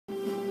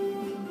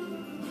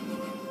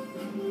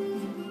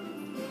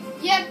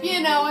Yep,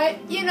 you know it.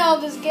 You know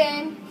this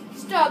game.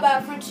 Star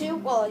Battlefront 2.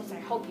 Well, at least I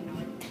hope you know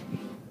it.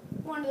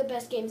 One of the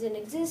best games in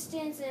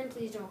existence, and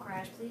please don't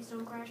crash. Please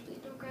don't crash. Please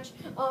don't crash.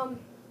 Ow!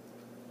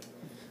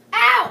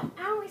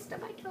 Ow, I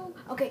stubbed my toe.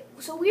 Okay,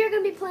 so we are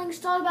going to be playing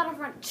Star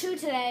Battlefront 2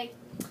 today.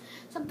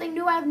 Something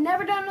new I've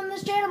never done on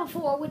this channel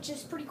before, which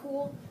is pretty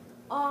cool.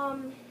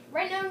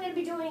 Right now I'm going to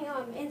be doing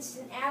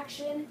instant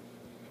action.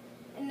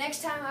 And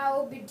next time I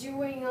will be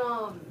doing,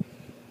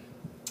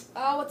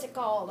 what's it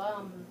called?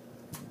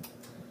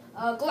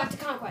 Galactic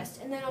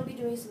Conquest. And then I'll be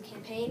doing some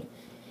campaign.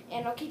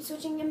 And I'll keep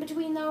switching in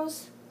between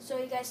those so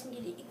you guys can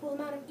get an equal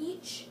amount of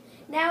each.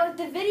 Now, if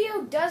the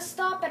video does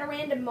stop at a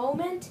random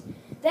moment,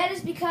 that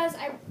is because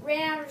I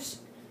ran out of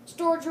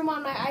storage room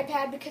on my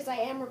iPad because I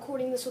am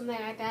recording this with my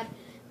iPad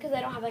because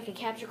I don't have like a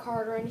capture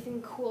card or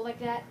anything cool like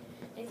that,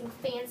 anything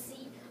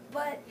fancy.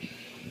 But,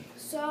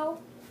 so,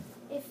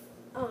 if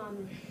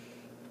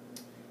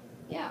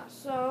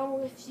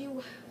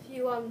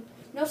you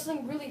know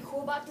something really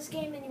cool about this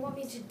game and you want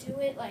me to do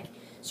it, like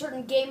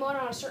certain game mode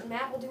on a certain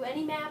map, we'll do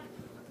any map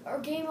or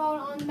game mode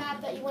on the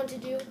map that you want to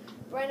do.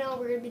 Right now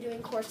we're going to be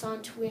doing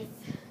Coruscant with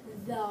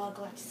the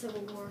Galactic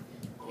Civil War.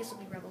 I guess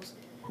it'll be Rebels.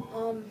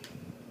 And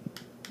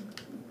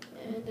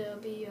it'll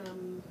be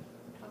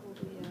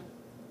probably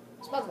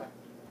Smuggler,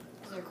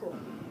 because they're cool.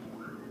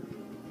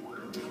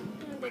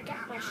 And I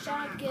got my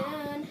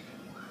shotgun.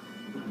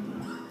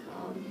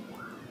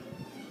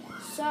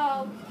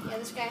 So, yeah,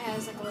 this guy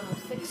has like a little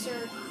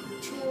fixer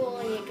tool,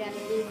 and you got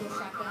a little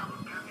shotgun,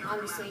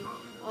 obviously.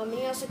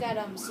 He also got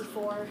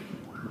C4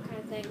 kind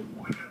of thing,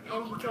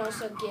 and he can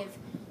also give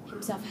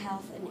himself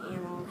health and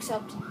ammo,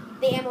 except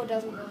the ammo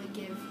doesn't really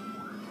give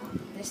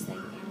this thing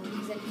ammo,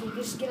 because then you can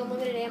just get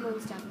unlimited ammo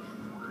and stuff.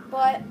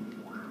 But,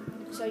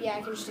 so yeah,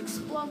 I can just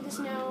explode this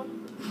now.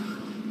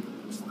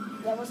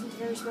 That wasn't a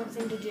very smart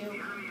thing to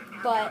do,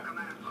 but,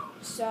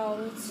 so,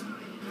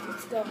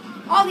 let's go.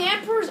 Oh, the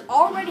Emperor's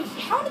already.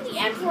 How did the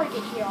Emperor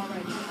get here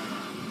already?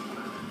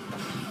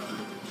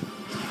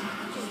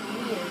 Which is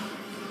weird.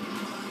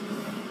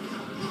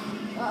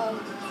 Uh-oh.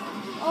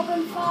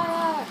 Open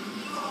fire!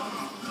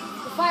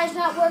 The fire's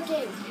not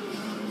working.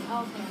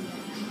 Okay.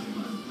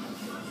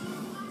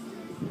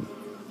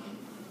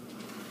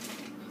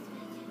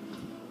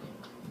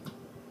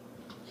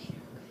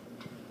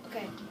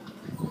 Okay.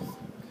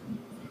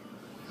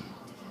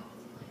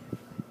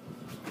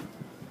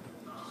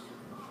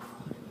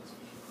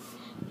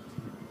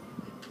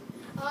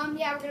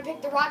 Yeah, we're gonna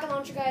pick the rocket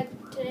launcher guy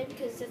today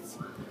because it's,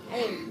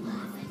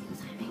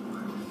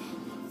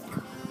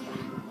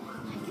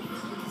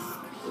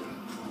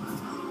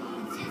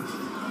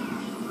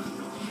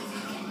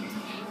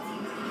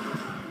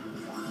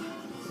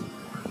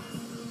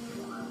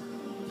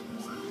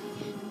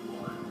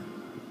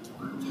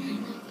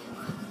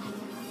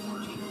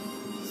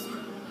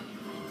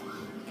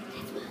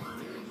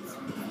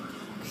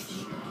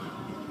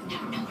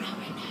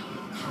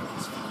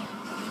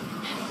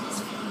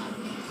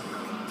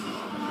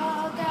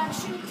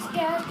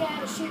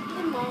 gotta shoot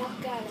them all,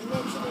 gotta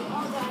make sure they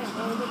all die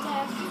on the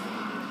death.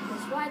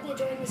 That's why they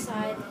joined the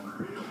side.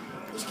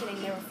 Just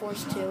kidding, they were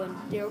forced to, and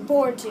they were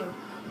born to.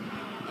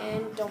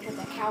 And don't put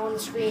that cow on the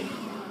screen.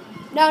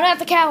 No, not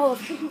the cow.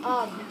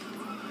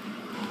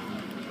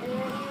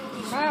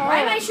 Why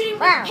am I shooting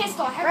with a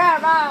pistol? I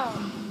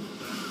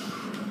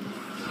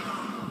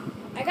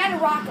got a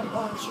rocket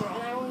launcher,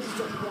 and I only used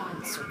it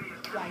once or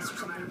twice or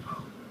something.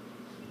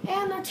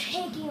 And they're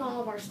taking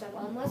all of our stuff.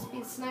 Let's be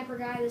the sniper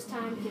guy this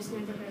time because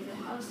sniper guys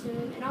are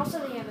awesome. And also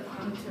they have a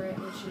common turret,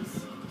 which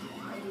is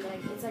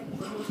it's like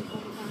the most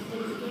important common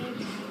thing in the game.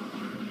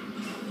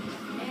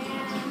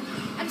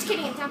 And I'm just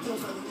kidding, it's not the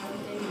most important common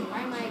thing.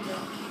 Why am I a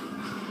girl?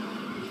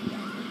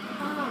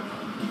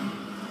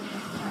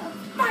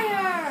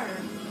 Fire!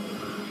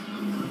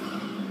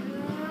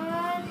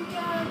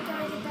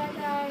 Gotta get that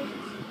guy.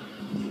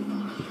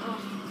 Oh,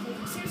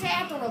 seriously, I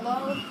have to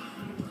reload.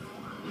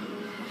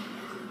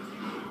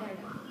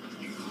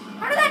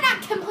 How did that not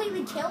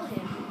completely kill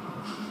him?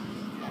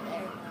 Yeah,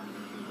 there we go.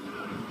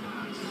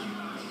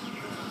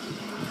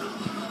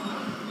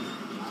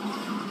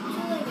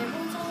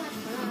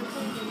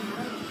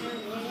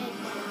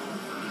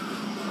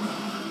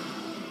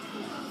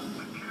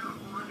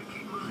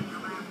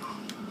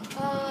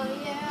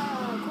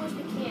 Yeah, of course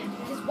we can't.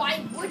 Because why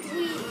would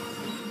we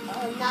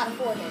not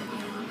afford it?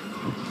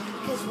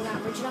 Because we're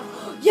not rich enough.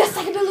 Yes, I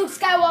can be Luke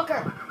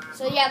Skywalker!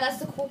 So yeah, that's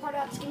the cool part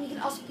about this game. You can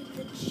also be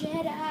the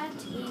Jedi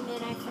team,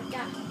 and I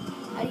forgot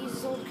how to use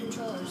this old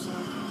controller, so I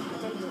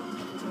remember the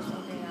controls.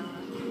 Okay,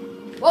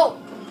 whoa!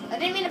 I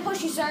didn't mean to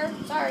push you, sir.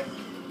 Sorry.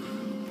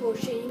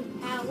 Pushing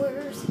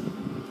powers.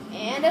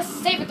 And a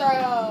saber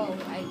throw,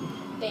 I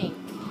think.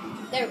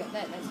 There we go.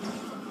 That's nice.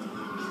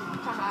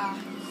 Haha.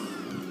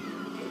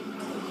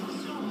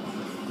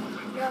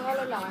 La la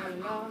la la.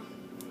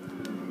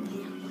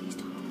 Please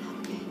don't do that,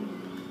 okay?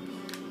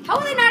 How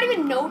are they not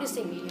even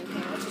noticing me?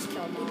 Okay, let's just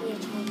kill them all.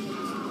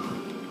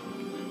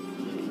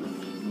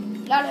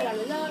 La la la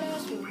la la la.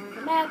 Swing for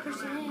the mad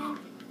person.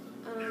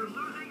 Hey, look.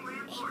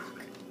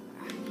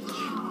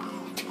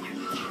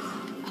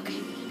 Okay.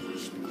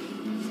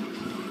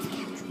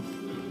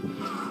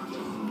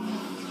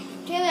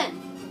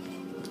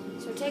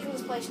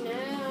 place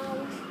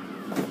now.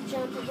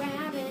 Jump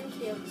around and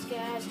kill these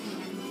guys.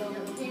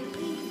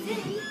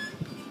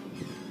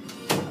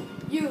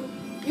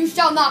 You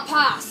shall not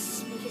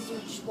pass because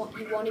you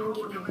won't even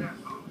get near.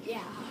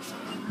 Yeah.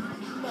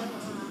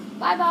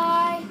 Bye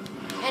bye.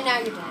 And now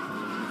you're dead.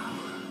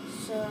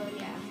 So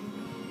yeah.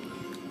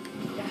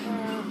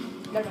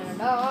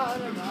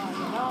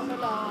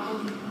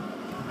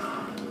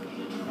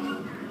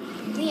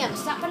 Liam,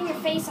 stop putting your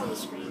face on the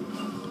screen.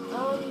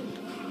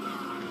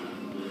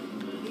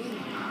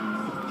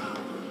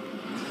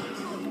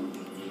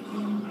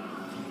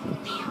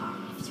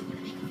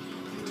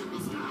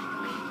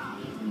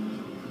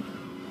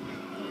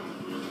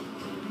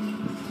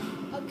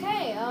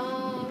 Okay,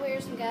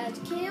 where's some guys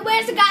to kill?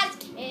 Where's the guys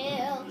to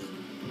kill?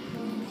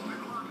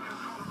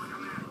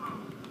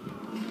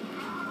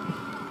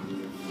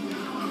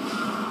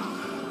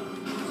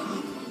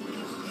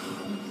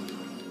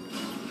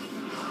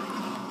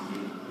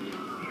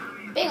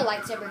 Being a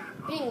lightsaber,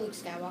 being Luke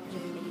Skywalker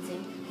is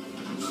amazing.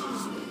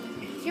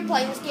 If you're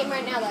playing this game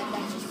right now,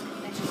 that's just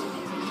amazing.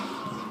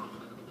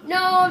 No,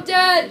 I'm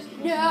dead!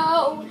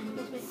 No!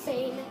 That's my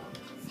fame.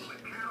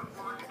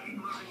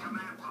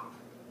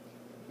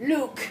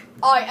 Luke,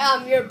 I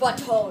am your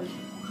butthole.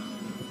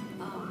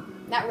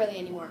 Not really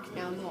anymore.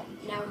 Now I'm a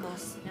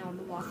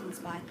Awsome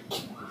spy.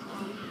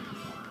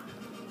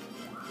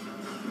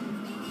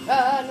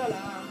 What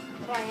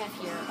do I have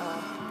here?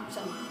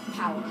 Some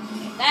power.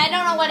 I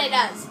don't know what it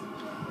does.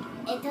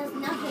 It does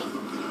nothing.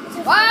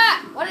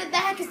 What? What the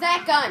heck is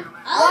that gun?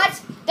 Oh.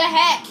 What the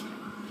heck?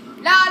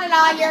 La,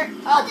 you're...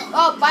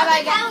 Oh, bye-bye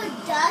again. All it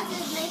does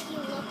is make you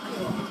look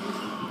cool.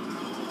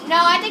 No,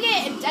 I think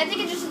it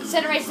just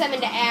incinerates them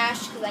into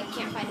ash because I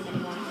can't find them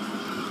anymore.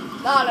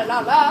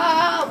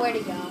 La. Where'd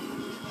he go?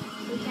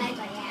 We died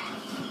by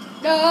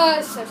ash. No,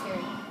 it's so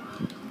scary.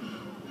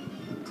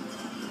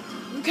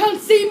 You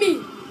can't see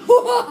me.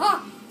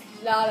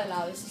 La,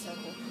 this is so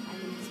cool. I'm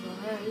invisible.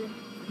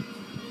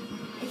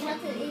 You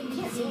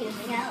can't see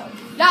yourself.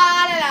 La.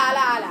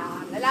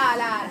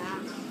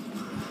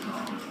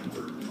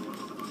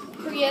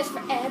 Korea's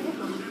for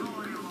everyone.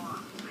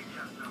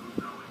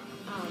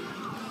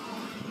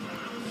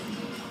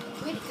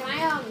 Wait, can I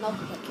melt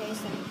the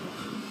bookcase?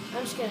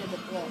 I'm just gonna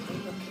blow up the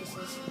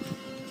bookcases.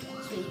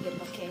 So you get a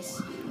bookcase.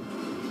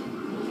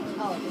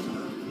 Oh, it doesn't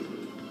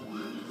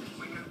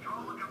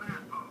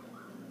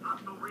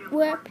work.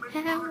 We're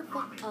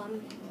powerful.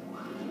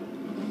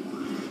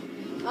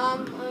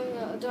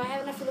 Do I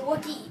have enough for the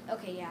Wookiee?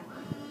 Okay, yeah.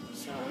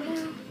 So,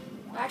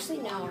 actually,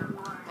 no.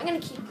 I'm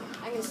gonna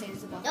save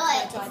this above. No,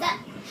 it's that.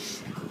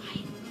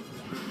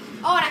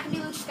 Oh, and I can be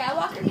Luke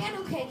Skywalker again?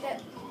 Okay,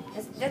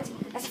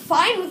 that's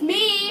fine with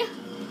me.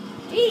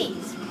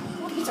 Jeez. I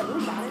want to be so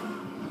rude about it.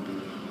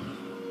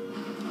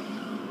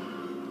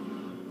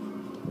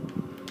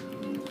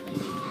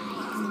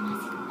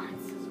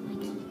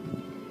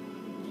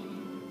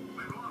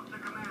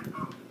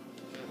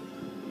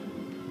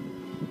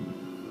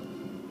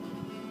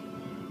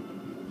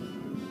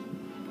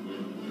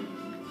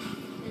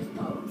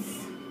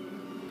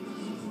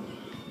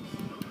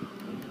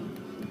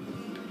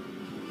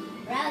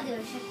 Rather do a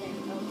ship there,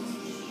 folks.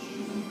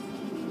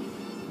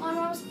 Oh, I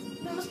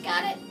almost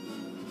got it.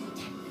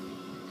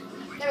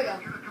 There we go.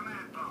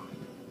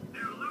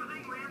 They're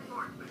losing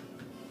reinforcements.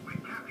 We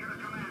captured a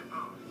command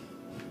post.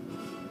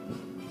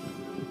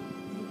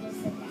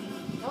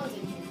 No one's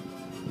in here.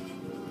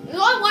 There's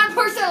only one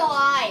person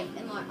alive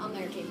on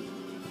their team.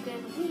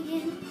 Gonna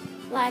win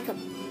like a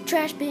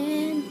trash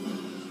bin.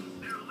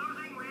 They're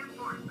losing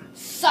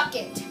reinforcements. Suck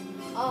it.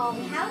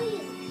 How do you...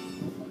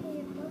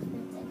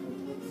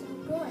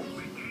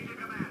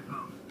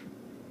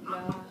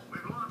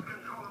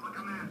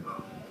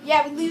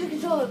 Yeah, we lose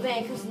control of the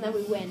bank and then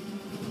we win.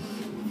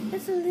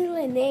 That's a little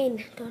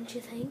inane, don't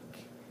you think?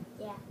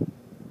 Yeah.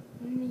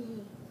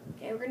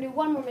 Okay, we're gonna do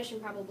one more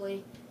mission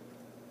probably,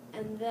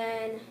 and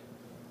then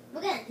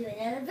we're gonna do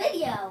another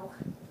video.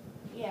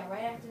 Yeah,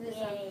 right after this.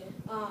 Yay.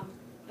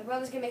 My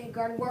brother's gonna make a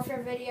Garden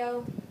Warfare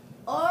video.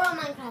 Or a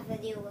Minecraft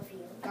video with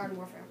you. Garden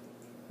Warfare.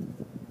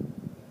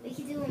 We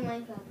can do a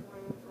Minecraft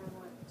one if I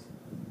want.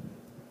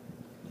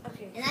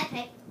 Okay. And I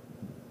pick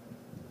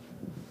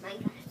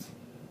Minecraft.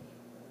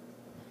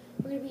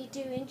 We're gonna be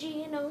doing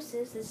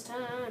Geonosis this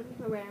time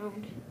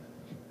around.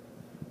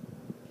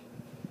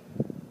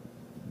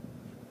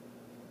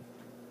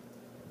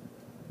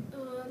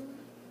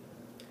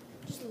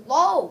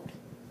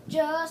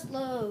 Just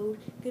load.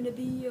 Gonna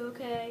be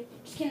okay.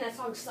 Just kidding, that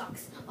song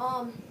sucks.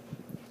 I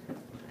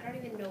don't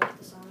even know what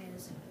the song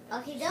is.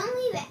 Okay, don't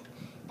leave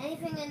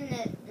anything in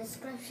the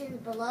description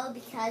below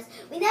because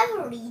we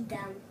never read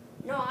them.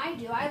 No, I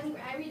do. I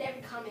read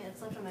every comment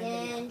that's left on my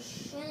video. Then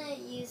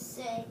shouldn't you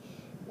say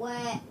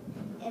what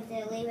if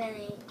they leave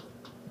any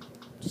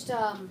just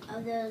of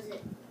those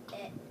in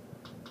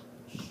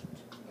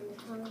the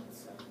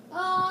comments?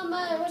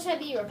 What should I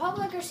be?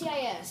 Republic or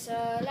CIS? CIS.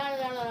 I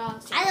know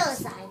the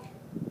side.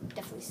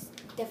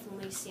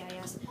 Definitely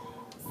CIS.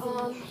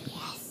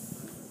 Yes.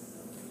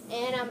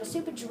 And I'm a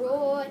super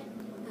droid.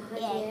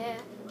 Yeah. Yeah.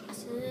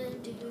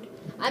 Awesome, dude.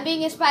 I'm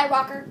being a spy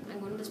walker. I'm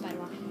going the spider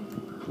rock.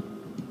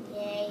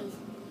 Yay.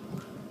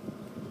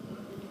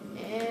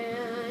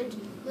 And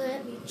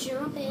let me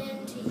jump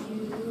into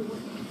you.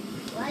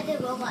 Why do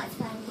robots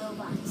find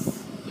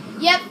robots?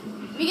 Yep,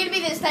 we're gonna be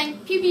this thing.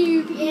 Pew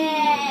pew pew.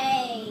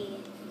 Yay!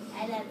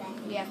 I love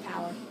that. We have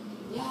power.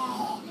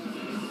 Yay!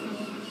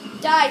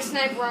 Die,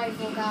 sniper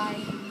rifle guy.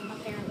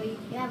 Apparently.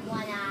 You have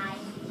one eye.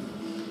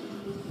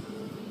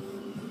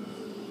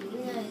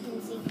 Even though you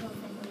can see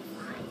perfectly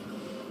fine.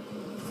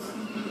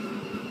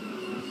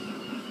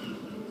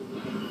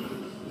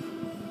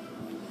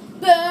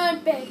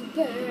 Burn, baby,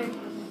 burn.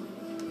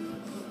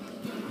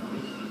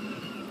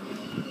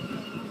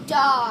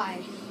 Die.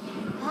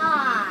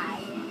 Hi.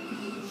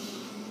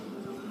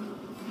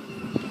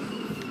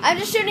 I'm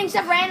just shooting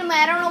stuff randomly.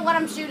 I don't know what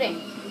I'm shooting.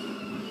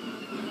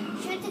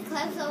 Shoot the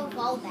cliff so it'll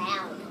fall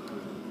down.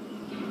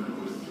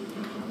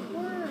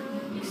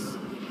 Works.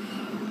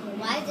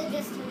 Why is it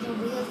just tons of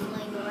wheels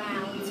laying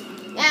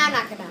around? Nah, I'm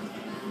not gonna.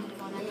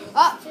 It's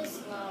Oh. just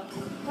slow.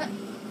 What?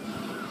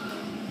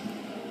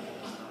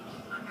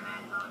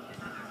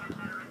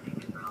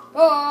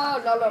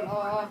 Oh, la la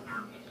la.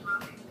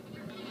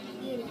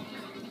 You know.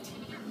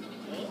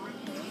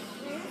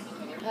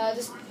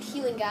 This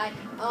healing guy.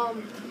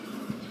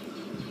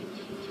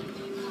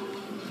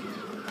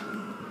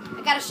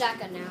 I got a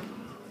shotgun now.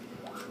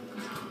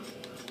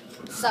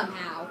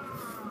 Somehow.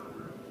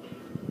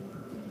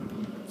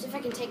 See if I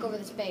can take over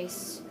this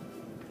base.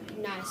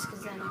 Nice,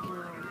 because then I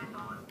can,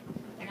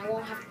 and I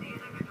won't have to.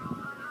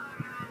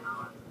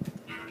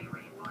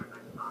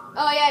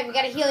 Oh yeah, we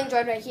got a healing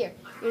droid right here.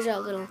 Here's our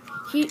little,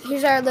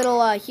 here's our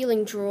little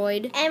healing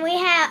droid. And we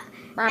have,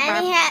 Bark,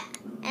 and bark.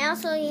 and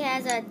also he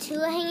has a two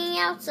hanging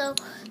out. So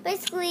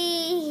basically,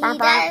 he Bark,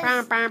 bark,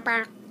 bark, bark,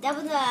 bark. that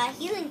was a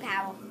healing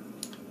power.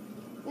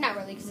 Not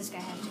really, because this guy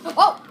has.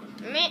 Oh,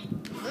 Meh,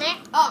 meh,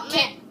 oh,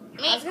 can't.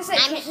 I was gonna say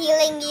I'm can't.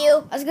 healing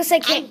you. I was gonna say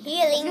I'm can't. I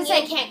healing was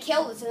gonna say you. can't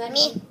kill this, and then Me.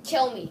 he'll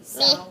kill me. So,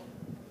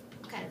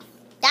 Me. kind of.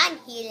 Done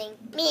healing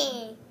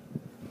me.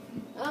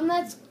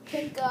 Let's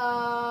pick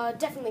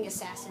definitely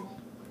assassin.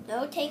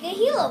 No, take a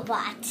healer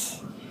bot.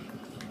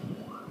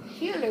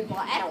 Healer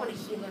bot. I don't want to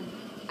heal him.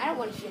 I don't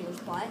want to heal his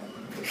butt.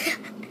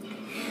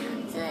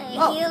 It's a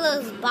Oh.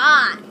 healer's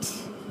bot.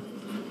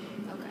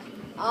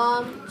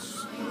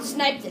 Okay.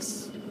 Snipe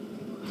this.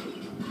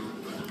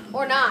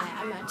 Or not.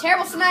 I'm a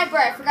terrible sniper.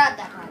 I forgot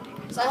that part.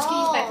 So I'm just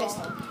gonna use my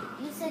pistol.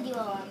 You said you were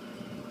a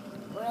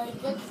really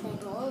good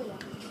sniper earlier.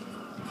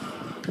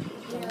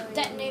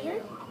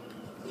 Detonator.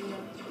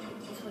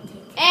 This will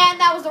take. And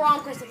that was the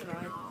wrong place to throw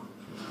it.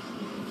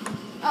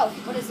 Oh,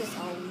 what is this?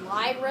 A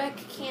lyric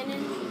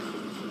cannon?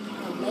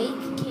 A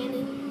lake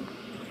cannon?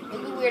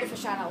 It'd be weird if I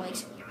shot out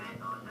lakes.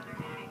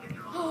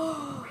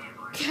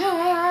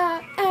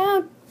 Count.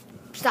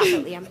 Stop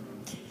it, Liam.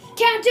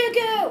 Count to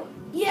go.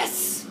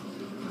 Yes.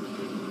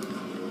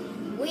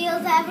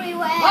 Wheels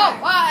everywhere.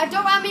 Oh,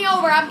 don't run me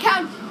over. I'm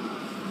count.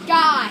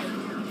 Guy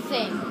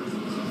thing.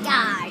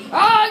 Die.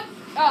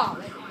 Oh,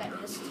 that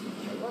missed.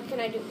 Wait, what can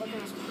I do? What can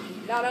I do?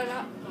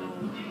 No.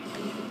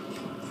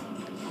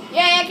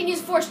 Yeah, I can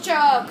use force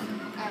choke.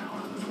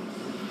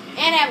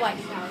 And I have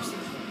lightning powers.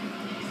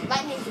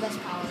 Lightning's the best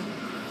power.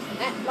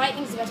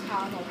 Lightning's the best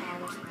power of all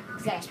powers.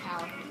 It's the best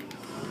power.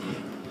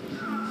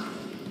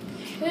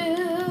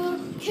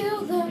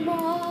 Kill them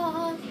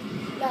all.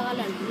 La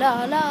la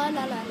la la la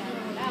la la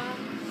la.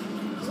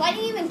 Does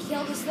lightning even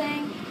kill this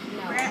thing?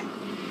 No.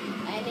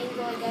 Lightning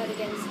going out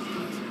against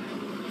these.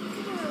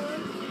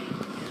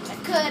 I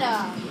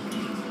coulda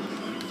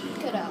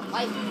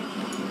lightning.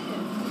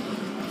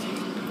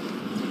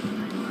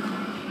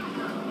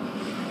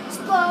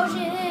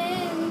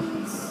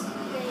 Explosions,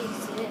 they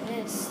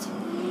exist.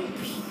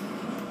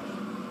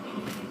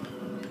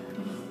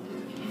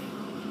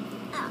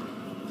 Oh.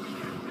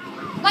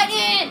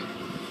 Lightning!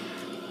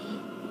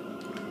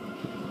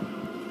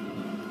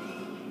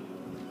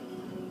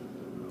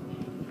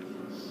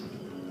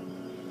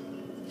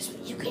 That's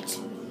what you get.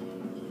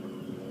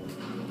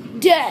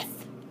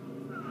 Death!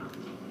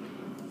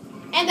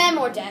 And then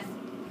more death.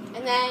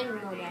 And then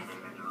more death.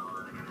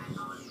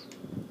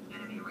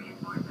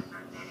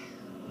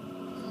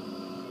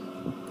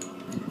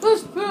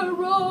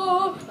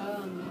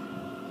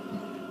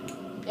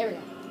 There we go.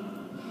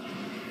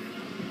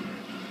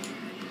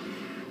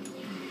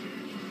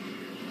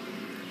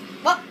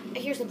 Well, I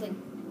hear something.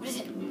 What is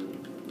it?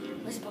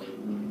 What is it, boy?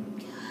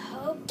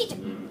 Oh, teacher.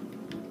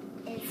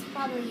 It's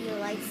probably your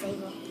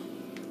lightsaber.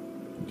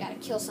 Gotta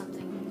kill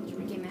something to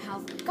regain my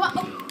health. Come on.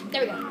 Oh,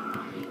 there we go.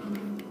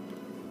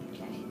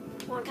 Okay.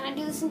 Come on, can I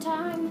do this in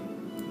time?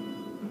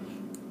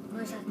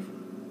 Where's that?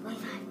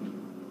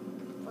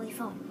 45.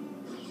 44.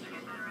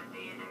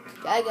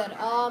 I got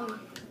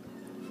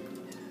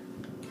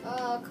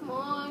come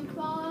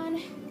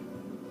on.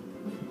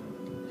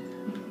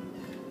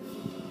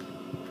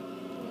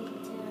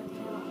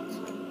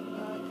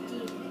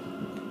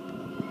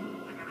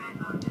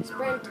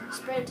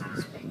 Sprint.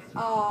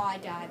 Oh, I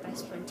died by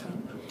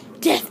sprinting.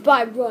 Death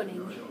by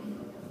running.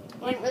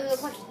 Well, it didn't really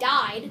look like he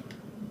died,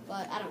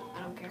 but I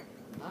don't care.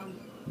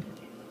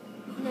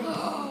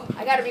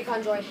 I got a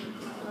recon droid.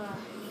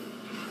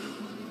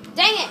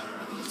 Dang it!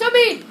 So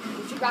mean!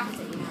 You should rocket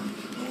it, you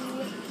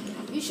know.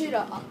 You should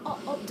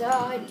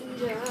die,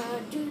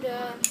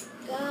 do-da.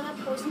 Gonna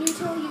poison you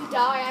till you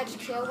die. I just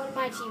killed one of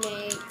my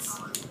teammates.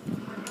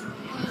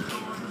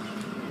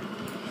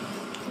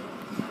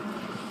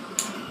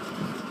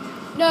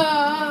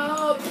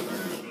 No!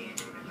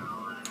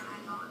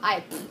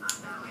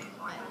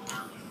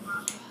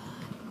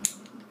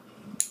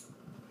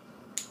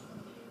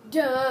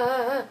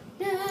 Duh.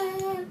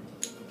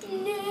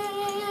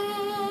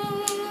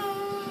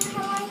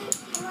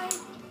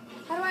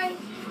 How do I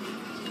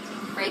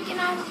freaking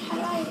out? How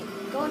do I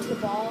go into the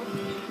ball?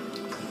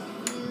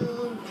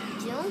 You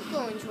don't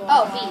go into a Oh,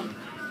 ball. B.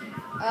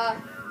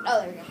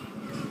 Oh, there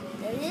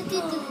we go.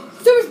 go.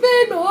 Super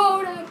speed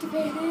mode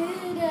activated.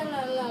 La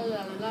la la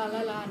la la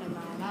la la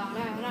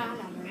la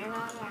la.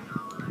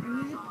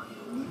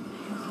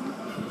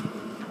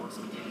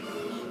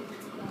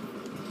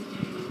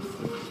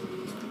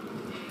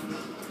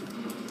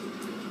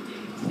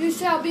 You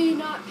shall be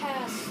not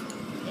pass.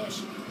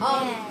 Ish.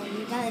 Yeah,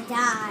 you're gonna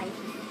die.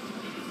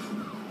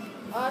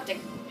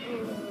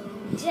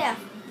 Death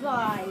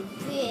by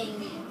being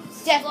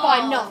Death slow.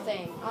 by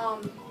nothing.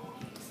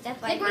 Death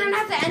I by think we're gonna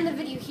have to end the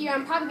video here.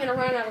 I'm probably gonna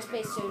run out of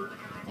space soon.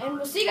 And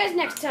we'll see you guys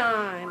next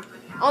time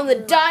on the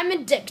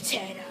Diamond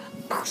Dictator.